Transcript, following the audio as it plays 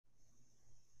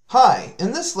Hi,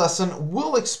 in this lesson,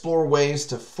 we'll explore ways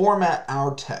to format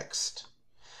our text.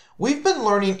 We've been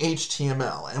learning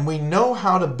HTML, and we know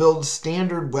how to build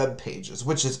standard web pages,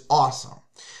 which is awesome.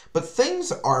 But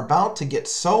things are about to get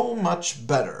so much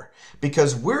better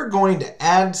because we're going to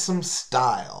add some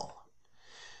style.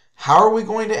 How are we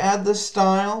going to add this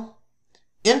style?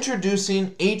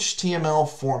 Introducing HTML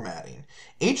formatting.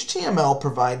 HTML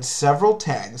provides several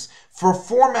tags for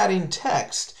formatting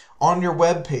text on your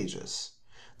web pages.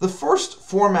 The first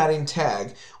formatting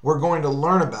tag we're going to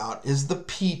learn about is the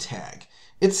P tag.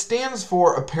 It stands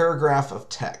for a paragraph of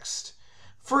text.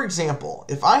 For example,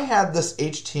 if I had this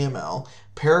HTML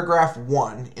paragraph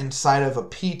 1 inside of a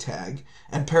P tag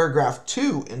and paragraph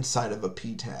 2 inside of a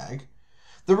P tag,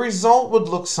 the result would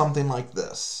look something like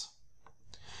this.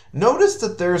 Notice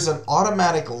that there's an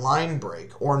automatic line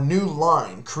break or new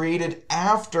line created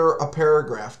after a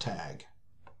paragraph tag.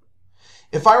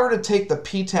 If I were to take the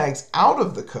P tags out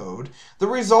of the code, the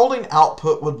resulting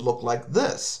output would look like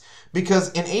this,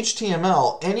 because in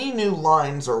HTML, any new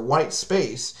lines or white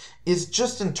space is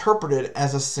just interpreted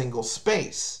as a single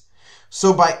space.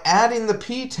 So by adding the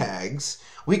P tags,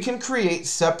 we can create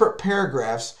separate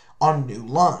paragraphs on new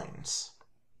lines.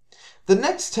 The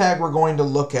next tag we're going to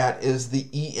look at is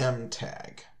the EM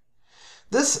tag.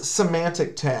 This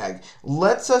semantic tag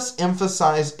lets us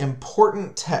emphasize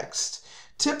important text,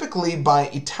 typically by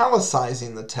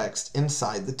italicizing the text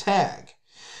inside the tag.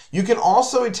 You can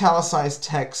also italicize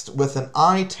text with an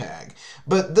I tag,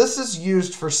 but this is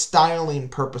used for styling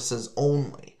purposes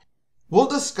only. We'll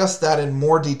discuss that in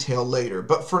more detail later,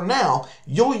 but for now,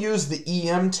 you'll use the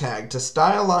EM tag to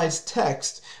stylize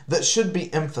text that should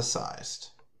be emphasized.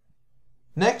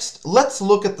 Next, let's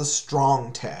look at the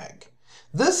strong tag.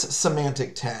 This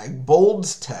semantic tag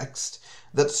bolds text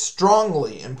that's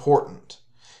strongly important.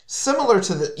 Similar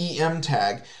to the EM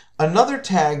tag, another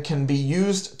tag can be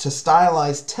used to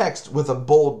stylize text with a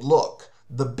bold look,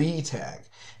 the B tag.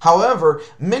 However,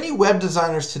 many web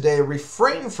designers today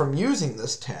refrain from using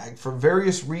this tag for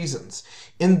various reasons.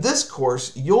 In this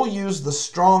course, you'll use the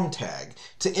strong tag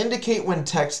to indicate when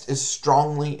text is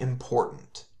strongly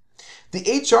important.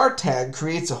 The HR tag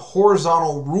creates a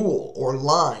horizontal rule or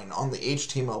line on the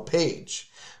HTML page.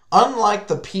 Unlike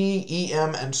the P,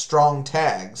 EM, and strong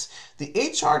tags, the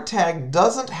HR tag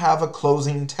doesn't have a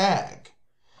closing tag.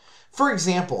 For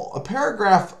example, a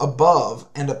paragraph above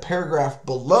and a paragraph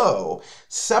below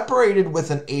separated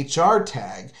with an HR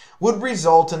tag would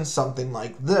result in something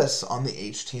like this on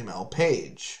the HTML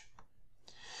page.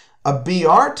 A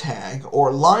BR tag,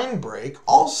 or line break,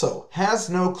 also has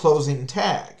no closing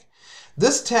tag.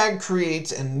 This tag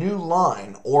creates a new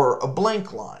line, or a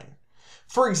blank line.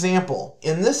 For example,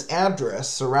 in this address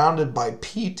surrounded by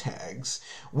P tags,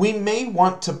 we may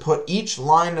want to put each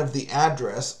line of the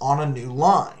address on a new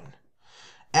line.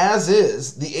 As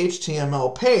is, the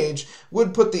HTML page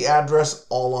would put the address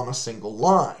all on a single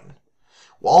line.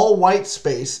 All white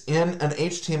space in an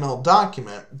HTML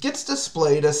document gets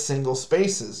displayed as single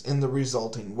spaces in the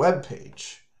resulting web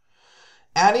page.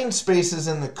 Adding spaces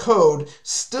in the code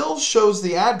still shows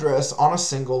the address on a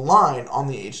single line on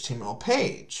the HTML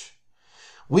page.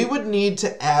 We would need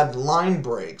to add line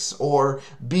breaks, or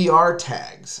BR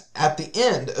tags, at the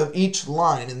end of each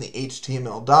line in the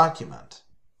HTML document,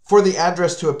 for the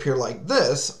address to appear like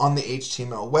this on the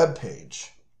HTML web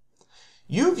page.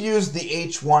 You've used the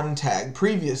H1 tag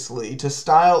previously to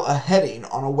style a heading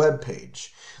on a web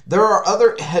page. There are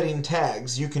other heading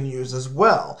tags you can use as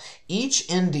well, each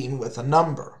ending with a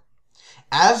number.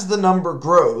 As the number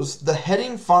grows, the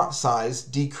heading font size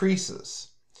decreases.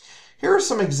 Here are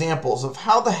some examples of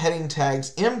how the heading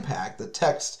tags impact the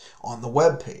text on the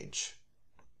web page.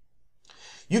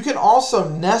 You can also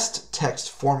nest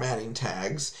text formatting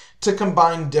tags to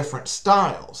combine different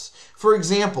styles. For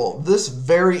example, this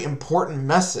very important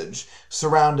message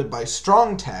surrounded by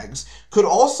strong tags could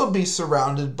also be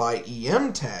surrounded by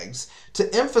EM tags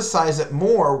to emphasize it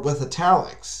more with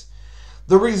italics.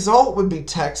 The result would be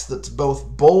text that's both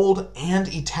bold and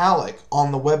italic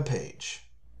on the web page.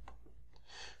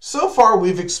 So far,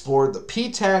 we've explored the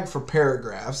P tag for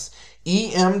paragraphs,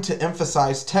 EM to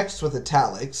emphasize text with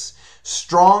italics,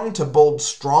 strong to bold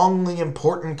strongly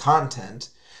important content,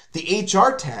 the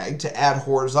HR tag to add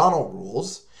horizontal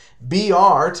rules,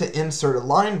 BR to insert a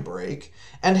line break,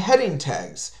 and heading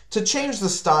tags to change the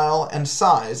style and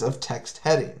size of text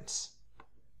headings.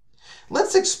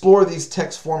 Let's explore these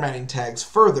text formatting tags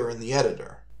further in the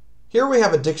editor. Here we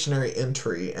have a dictionary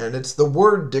entry, and it's the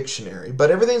word dictionary, but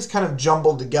everything's kind of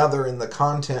jumbled together in the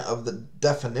content of the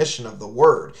definition of the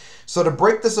word. So to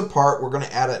break this apart, we're going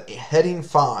to add a heading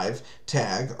 5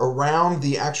 tag around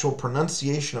the actual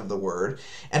pronunciation of the word,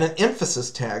 and an emphasis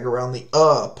tag around the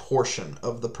portion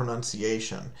of the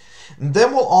pronunciation. And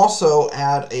then we'll also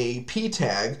add a p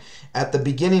tag at the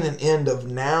beginning and end of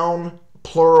noun,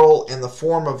 plural, and the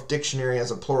form of dictionary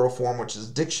as a plural form, which is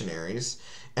dictionaries.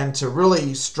 And to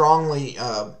really strongly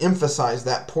emphasize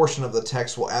that portion of the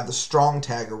text, we'll add the strong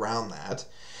tag around that.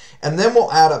 And then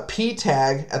we'll add a p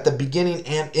tag at the beginning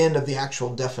and end of the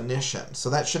actual definition. So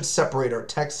that should separate our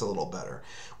text a little better.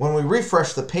 When we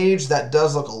refresh the page, that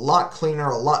does look a lot cleaner,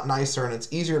 a lot nicer, and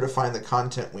it's easier to find the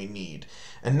content we need.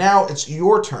 And now it's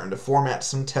your turn to format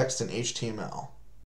some text in HTML.